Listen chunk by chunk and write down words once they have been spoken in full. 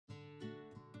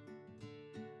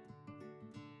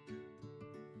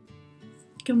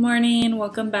Good morning,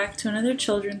 welcome back to another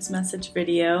children's message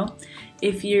video.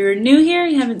 If you're new here,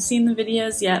 you haven't seen the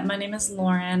videos yet, my name is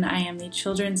Lauren. I am the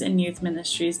Children's and Youth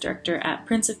Ministries Director at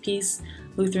Prince of Peace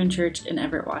Lutheran Church in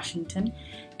Everett, Washington.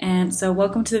 And so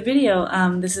welcome to the video.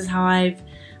 This is how I've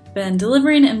been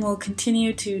delivering and will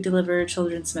continue to deliver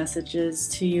children's messages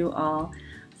to you all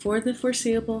for the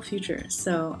foreseeable future.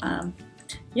 So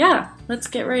yeah, let's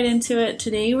get right into it.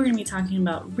 Today we're going to be talking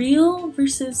about real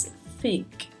versus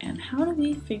fake and how do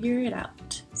we figure it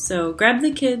out. So grab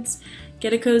the kids,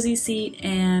 get a cozy seat,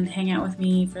 and hang out with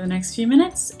me for the next few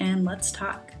minutes and let's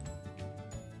talk.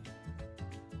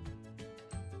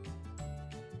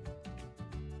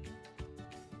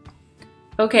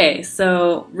 Okay,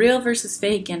 so real versus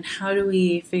fake and how do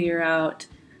we figure out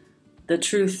the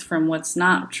truth from what's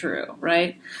not true,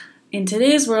 right? In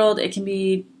today's world, it can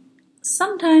be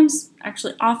sometimes,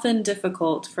 actually often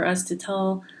difficult for us to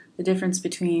tell the difference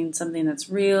between something that's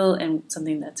real and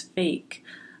something that's fake.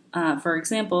 For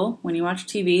example, when you watch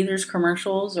TV, there's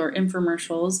commercials or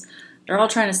infomercials. They're all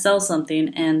trying to sell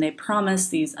something and they promise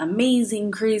these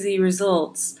amazing, crazy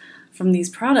results from these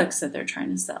products that they're trying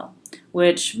to sell,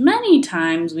 which many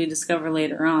times we discover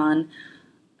later on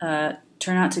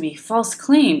turn out to be false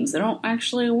claims. They don't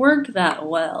actually work that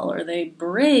well, or they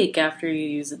break after you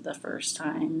use it the first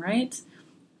time, right?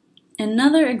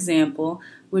 Another example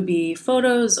would be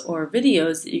photos or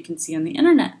videos that you can see on the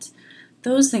internet.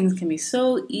 Those things can be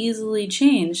so easily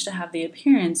changed to have the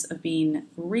appearance of being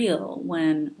real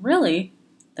when really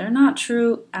they're not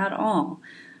true at all.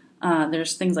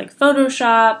 There's things like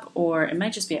Photoshop, or it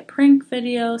might just be a prank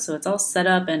video, so it's all set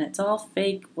up and it's all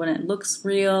fake when it looks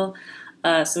real.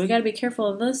 So we got to be careful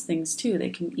of those things too. They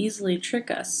can easily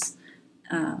trick us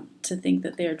to think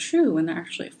that they are true when they're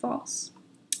actually false.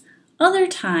 Other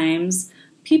times,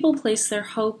 people place their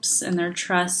hopes and their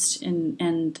trust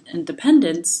and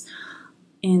dependence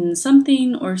in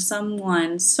something or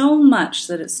someone so much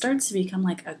that it starts to become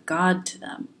like a god to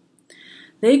them.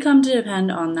 They come to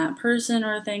depend on that person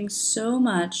or thing so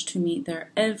much to meet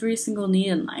their every single need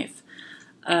in life.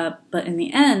 But in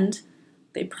the end,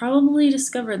 they probably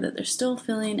discover that they're still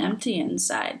feeling empty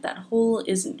inside. That hole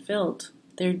isn't filled.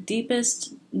 Their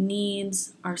deepest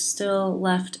needs are still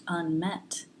left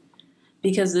unmet.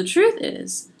 Because the truth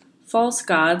is, false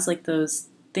gods, like those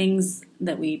things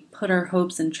that we put our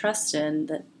hopes and trust in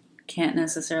that can't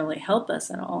necessarily help us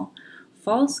at all,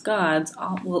 false gods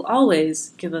will always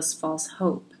give us false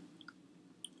hope.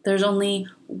 There's only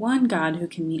one God who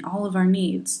can meet all of our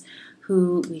needs,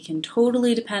 who we can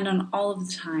totally depend on all of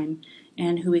the time,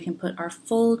 and who we can put our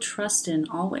full trust in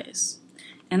always.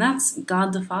 And that's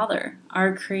God the Father,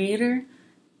 our Creator,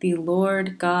 the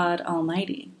Lord God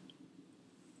Almighty.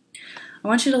 I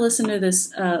want you to listen to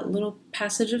this little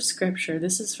passage of scripture.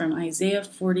 This is from Isaiah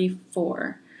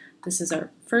 44. This is our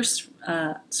first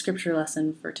scripture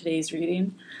lesson for today's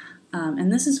reading.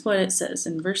 And this is what it says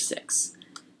in verse 6.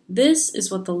 This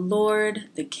is what the Lord,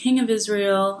 the King of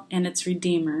Israel and its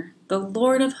Redeemer, the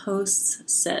Lord of hosts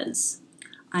says.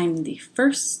 I am the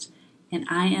first and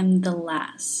I am the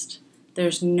last.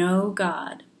 There's no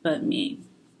God but me.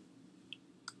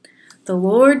 The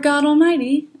Lord God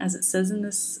Almighty, as it says in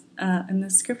this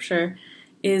scripture,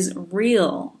 is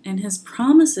real, and His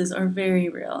promises are very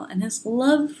real, and His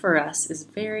love for us is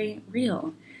very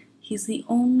real. He's the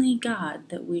only God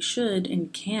that we should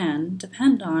and can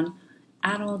depend on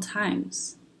at all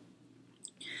times.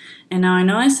 And now I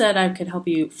know I said I could help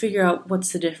you figure out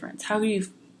what's the difference. How do you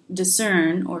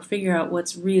discern or figure out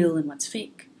what's real and what's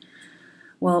fake?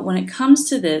 Well, when it comes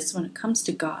to this, when it comes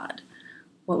to God,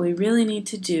 what we really need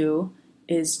to do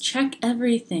is check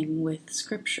everything with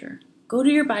Scripture. Go to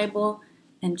your Bible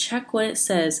and check what it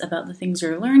says about the things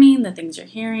you're learning, the things you're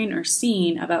hearing or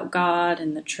seeing about God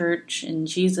and the church and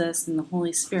Jesus and the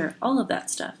Holy Spirit, all of that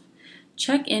stuff.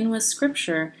 Check in with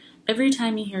Scripture every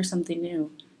time you hear something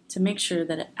new to make sure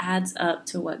that it adds up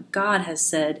to what God has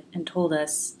said and told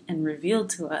us and revealed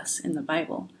to us in the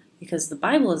Bible, because the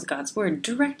Bible is God's Word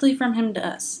directly from Him to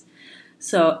us.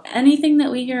 So anything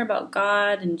that we hear about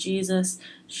God and Jesus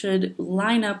should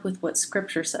line up with what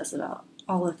Scripture says about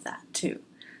all of that too.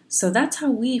 So that's how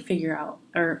we figure out,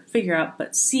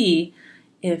 but see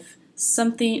if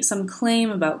some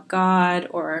claim about God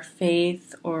or our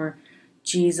faith or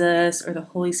Jesus or the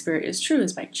Holy Spirit is true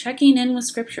is by checking in with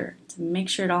Scripture to make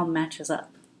sure it all matches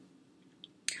up.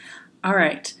 All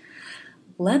right,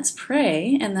 let's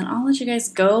pray, and then I'll let you guys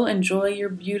go enjoy your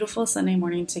beautiful Sunday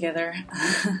morning together.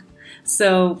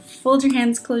 So fold your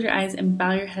hands, close your eyes, and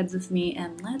bow your heads with me,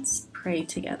 and let's pray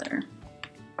together.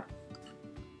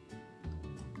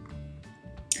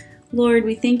 Lord,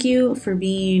 we thank you for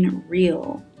being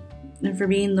real. and for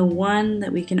being the one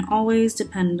that we can always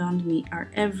depend on to meet our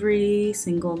every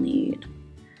single need.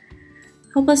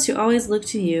 Help us to always look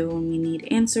to you when we need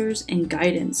answers and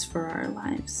guidance for our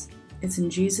lives. It's in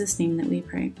Jesus' name that we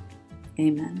pray.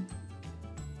 Amen.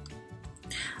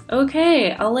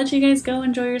 Okay, I'll let you guys go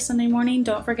enjoy your Sunday morning.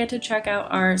 Don't forget to check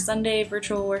out our Sunday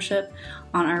virtual worship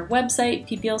on our website,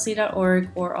 pplc.org,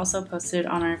 or also posted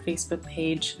on our Facebook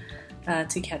page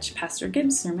to catch Pastor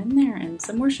Gibbs' sermon there and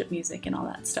some worship music and all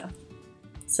that stuff.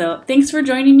 So thanks for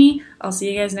joining me. I'll see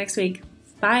you guys next week.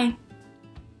 Bye.